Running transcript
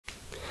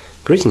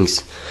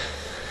Greetings!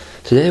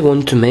 Today I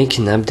want to make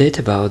an update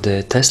about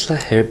the Tesla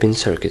Hairpin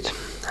Circuit.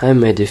 I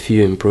made a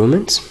few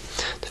improvements.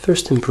 The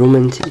first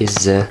improvement is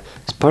the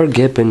spark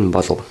gap in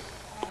bottle.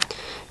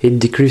 It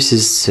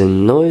decreases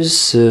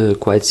noise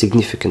quite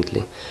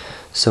significantly.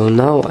 So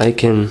now I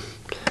can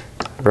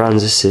run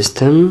the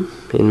system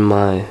in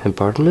my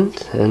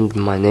apartment and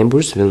my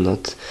neighbors will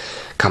not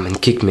come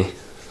and kick me.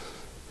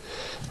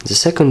 The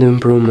second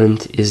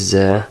improvement is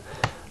the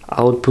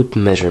output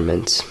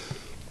measurements.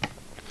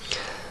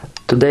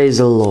 Today's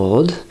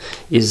load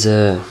is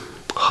a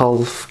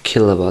half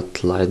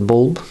kilowatt light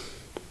bulb,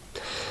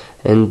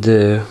 and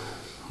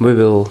we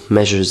will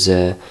measure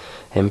the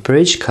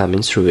amperage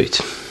coming through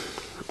it.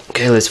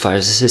 Okay, let's fire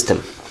the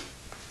system.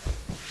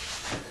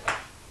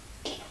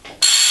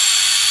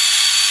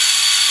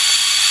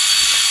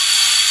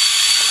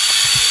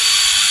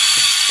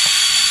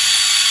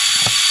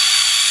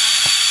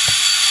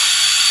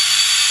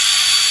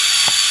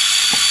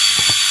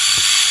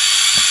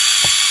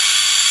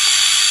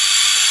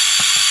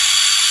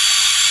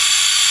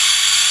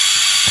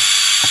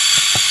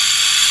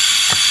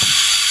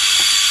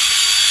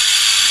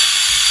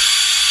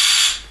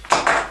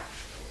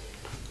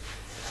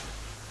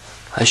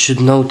 I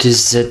should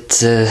notice that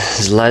the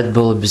light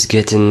bulb is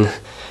getting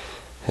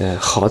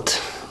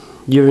hot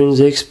during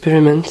the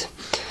experiment,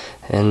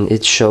 and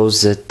it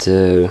shows that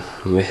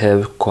we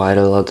have quite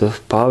a lot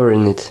of power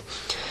in it.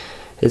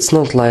 It's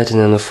not lighting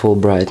on a full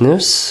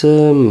brightness,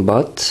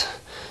 but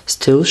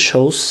still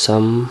shows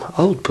some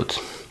output.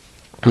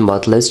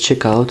 But let's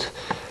check out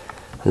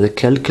the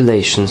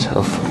calculations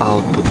of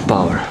output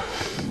power.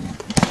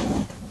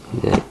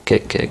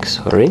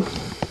 Sorry.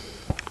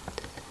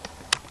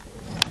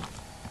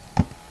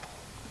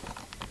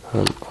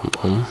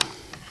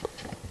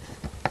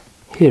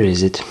 Here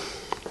is it.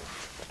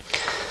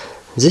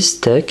 This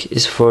tag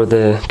is for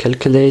the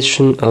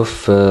calculation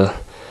of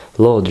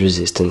load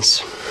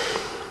resistance,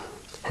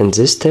 and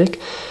this tag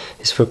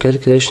is for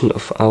calculation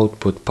of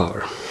output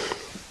power.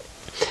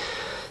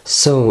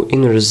 So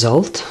in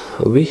result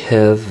we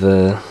have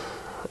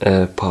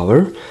a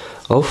power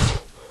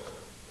of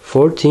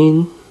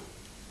 14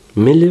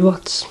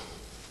 milliwatts,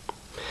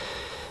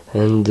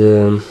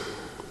 and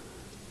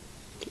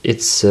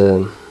it's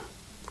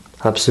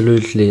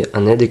absolutely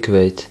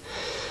inadequate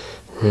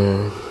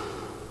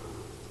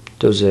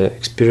to the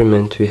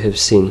experiment we have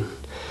seen.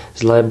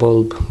 The light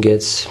bulb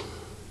gets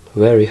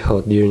very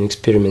hot during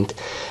experiment,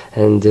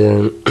 and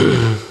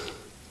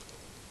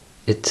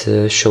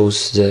it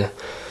shows the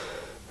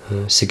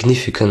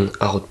significant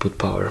output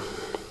power.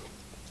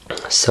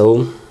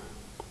 So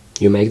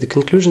you make the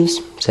conclusions.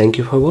 Thank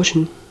you for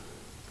watching.